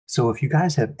So if you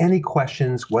guys have any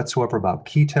questions whatsoever about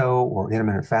keto or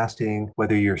intermittent fasting,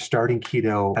 whether you're starting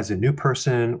keto as a new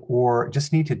person or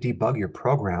just need to debug your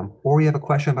program, or you have a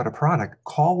question about a product,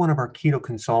 call one of our keto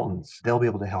consultants. They'll be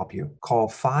able to help you. Call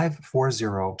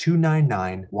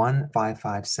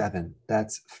 540-299-1557.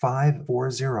 That's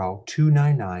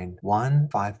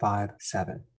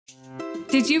 540-299-1557.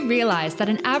 Did you realize that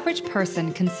an average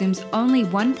person consumes only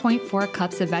 1.4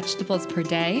 cups of vegetables per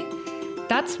day?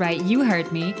 That's right, you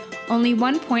heard me. Only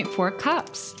 1.4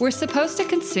 cups. We're supposed to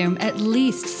consume at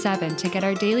least 7 to get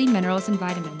our daily minerals and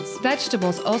vitamins.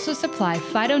 Vegetables also supply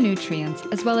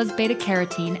phytonutrients as well as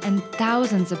beta-carotene and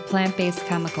thousands of plant-based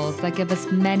chemicals that give us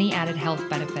many added health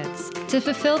benefits. To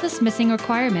fulfill this missing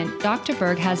requirement, Dr.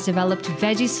 Berg has developed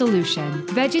Veggie Solution.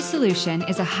 Veggie Solution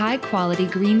is a high-quality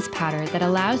greens powder that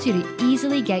allows you to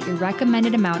easily get your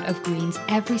recommended amount of greens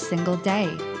every single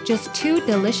day. Just 2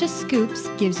 delicious scoops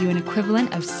gives you an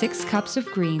equivalent of 6 cups of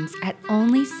greens at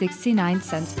only 69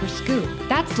 cents per scoop.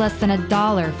 That's less than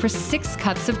 $1 for 6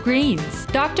 cups of greens.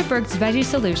 Dr. Berg's Veggie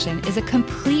Solution is a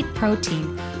complete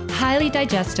protein, highly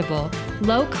digestible,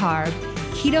 low carb,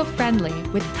 keto-friendly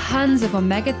with tons of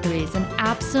omega-3s and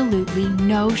absolutely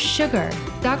no sugar.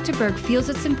 Dr. Berg feels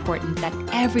it's important that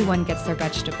everyone gets their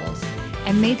vegetables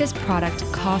and made this product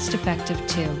cost-effective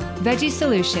too. Veggie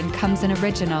Solution comes in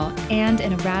original and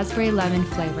in a raspberry lemon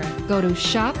flavor. Go to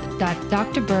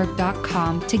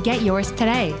shop.drberg.com to get yours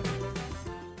today.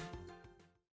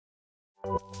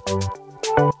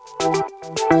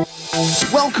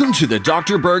 Welcome to the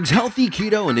Dr. Berg's Healthy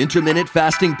Keto and Intermittent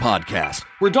Fasting Podcast,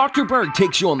 where Dr. Berg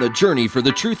takes you on the journey for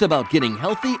the truth about getting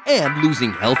healthy and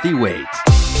losing healthy weight.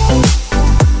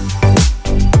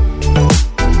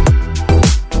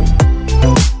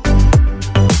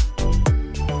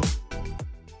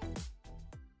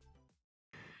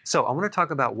 So I want to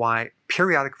talk about why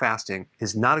periodic fasting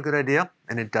is not a good idea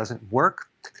and it doesn't work.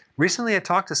 Recently, I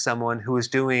talked to someone who was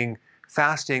doing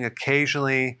fasting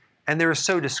occasionally, and they were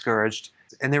so discouraged.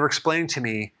 And they were explaining to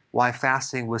me why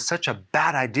fasting was such a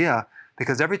bad idea,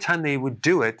 because every time they would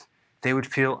do it, they would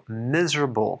feel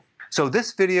miserable. So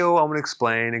this video, I'm going to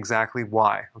explain exactly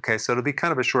why. Okay, so it'll be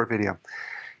kind of a short video.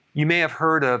 You may have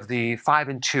heard of the 5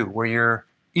 and 2, where you're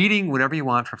eating whatever you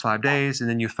want for 5 days and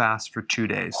then you fast for 2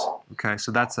 days. Okay,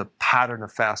 so that's a pattern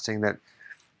of fasting that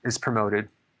is promoted.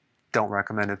 Don't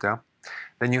recommend it though.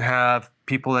 Then you have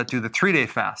people that do the 3-day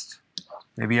fast,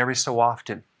 maybe every so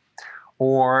often.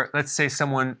 Or let's say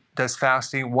someone does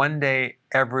fasting 1 day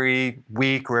every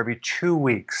week or every 2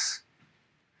 weeks.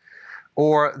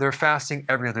 Or they're fasting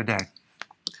every other day.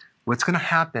 What's going to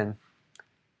happen,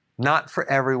 not for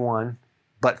everyone,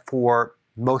 but for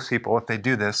most people, if they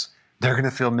do this, they're going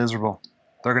to feel miserable.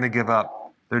 They're going to give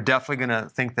up. They're definitely going to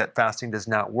think that fasting does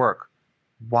not work.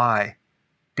 Why?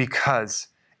 Because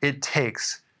it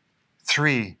takes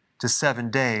 3 to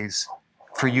 7 days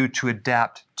for you to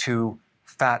adapt to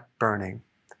fat burning,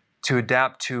 to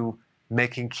adapt to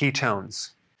making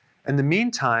ketones. In the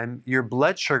meantime, your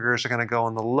blood sugars are going to go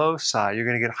on the low side. You're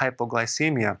going to get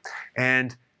hypoglycemia,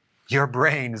 and your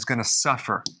brain is going to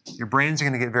suffer. Your brain's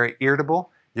going to get very irritable.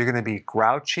 You're going to be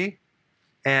grouchy.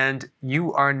 And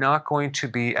you are not going to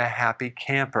be a happy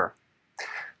camper.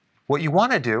 What you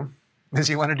want to do is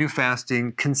you want to do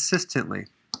fasting consistently.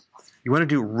 You want to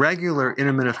do regular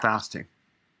intermittent fasting.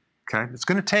 Okay? It's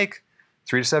going to take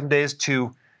 3 to 7 days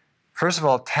to, first of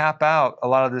all, tap out a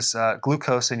lot of this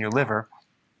glucose in your liver,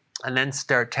 and then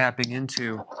start tapping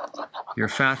into your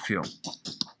fat fuel.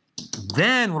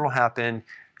 Then what will happen,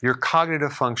 your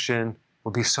cognitive function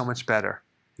will be so much better.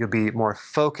 You'll be more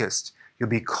focused. You'll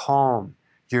be calm.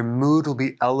 Your mood will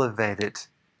be elevated.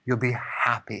 You'll be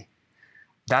happy.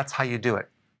 That's how you do it.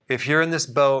 If you're in this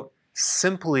boat,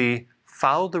 simply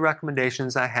follow the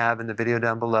recommendations I have in the video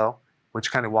down below,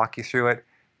 which kind of walk you through it.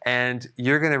 And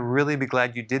you're going to really be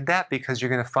glad you did that, because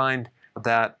you're going to find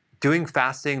that doing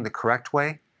fasting the correct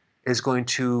way is going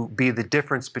to be the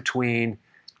difference between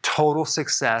total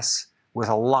success with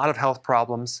a lot of health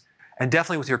problems, and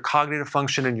definitely with your cognitive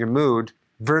function and your mood,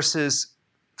 versus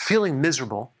feeling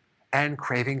miserable and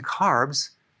craving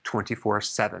carbs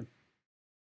 24/7.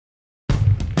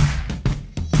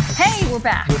 Hey, we're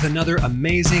back. With another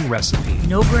amazing recipe.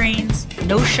 No grains,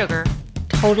 no sugar,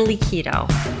 totally keto.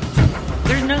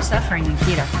 There's no suffering in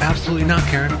keto. Absolutely not,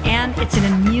 Karen. And it's an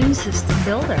immune system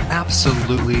builder.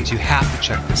 Absolutely. You have to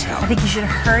check this out. I think you should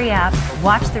hurry up,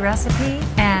 watch the recipe,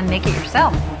 and make it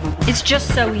yourself. It's just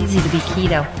so easy to be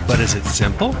keto. But is it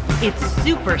simple? It's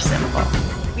super simple.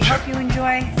 We hope you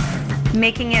enjoy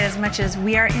making it as much as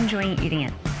we are enjoying eating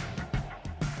it.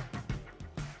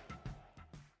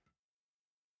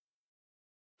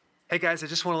 Hey guys, I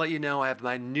just want to let you know I have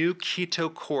my new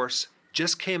keto course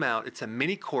just came out. It's a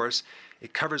mini course.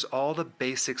 It covers all the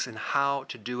basics and how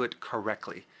to do it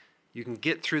correctly. You can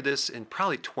get through this in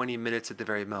probably 20 minutes at the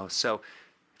very most. So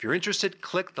if you're interested,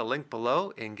 click the link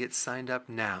below and get signed up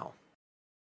now.